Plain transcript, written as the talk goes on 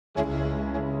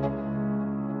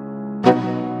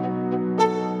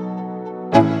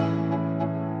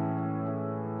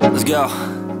Let's go.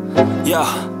 Yo,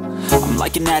 I'm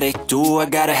like an addict, do I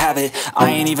gotta have it. I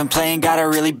ain't even playing, got a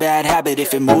really bad habit.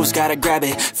 If it moves, gotta grab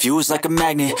it, fuse like a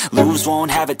magnet. Lose,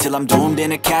 won't have it till I'm doomed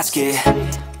in a casket.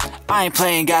 I ain't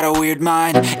playing, got a weird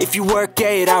mind. If you work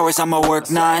 8 hours, I'ma work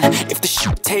 9. If the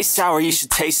shit tastes sour, you should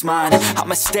taste mine.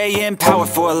 I'ma stay in power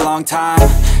for a long time.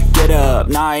 Get up,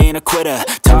 nah, I ain't a quitter.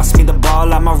 Toss me the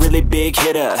ball, I'm a really big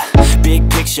hitter. Big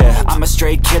picture, I'm a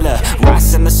straight killer.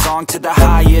 Rising the song to the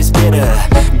highest bidder.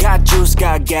 Got juice,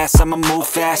 got gas, I'ma move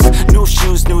fast. New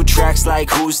shoes, new tracks, like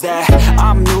who's that?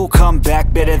 I'm new, come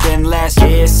back, better than last.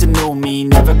 Yeah, it's a new me,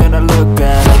 never gonna look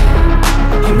back.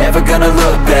 I'm never gonna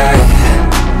look back.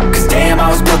 Cause damn, I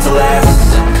was built to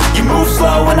last. You move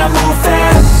slow and I move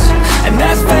fast, and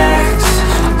that's facts.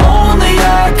 Only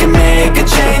I can make a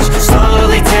change.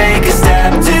 Slowly take a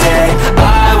step today.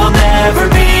 I will never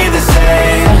be the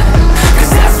same. Cause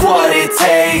that's what it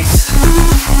takes.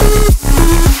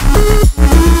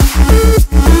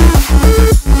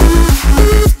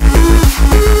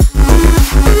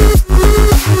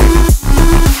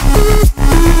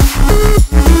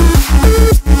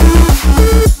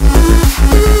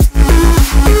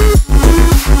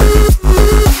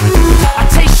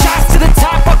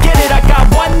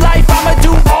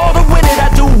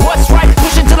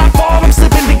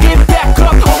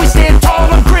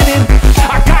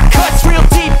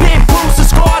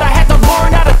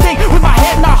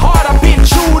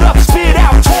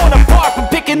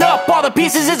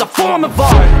 Pieces is a form of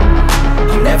art.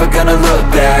 I'm never gonna look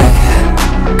back.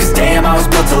 Cause damn, I was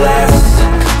built to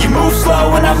last. You move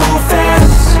slow and I move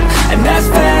fast, and that's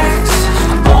fast.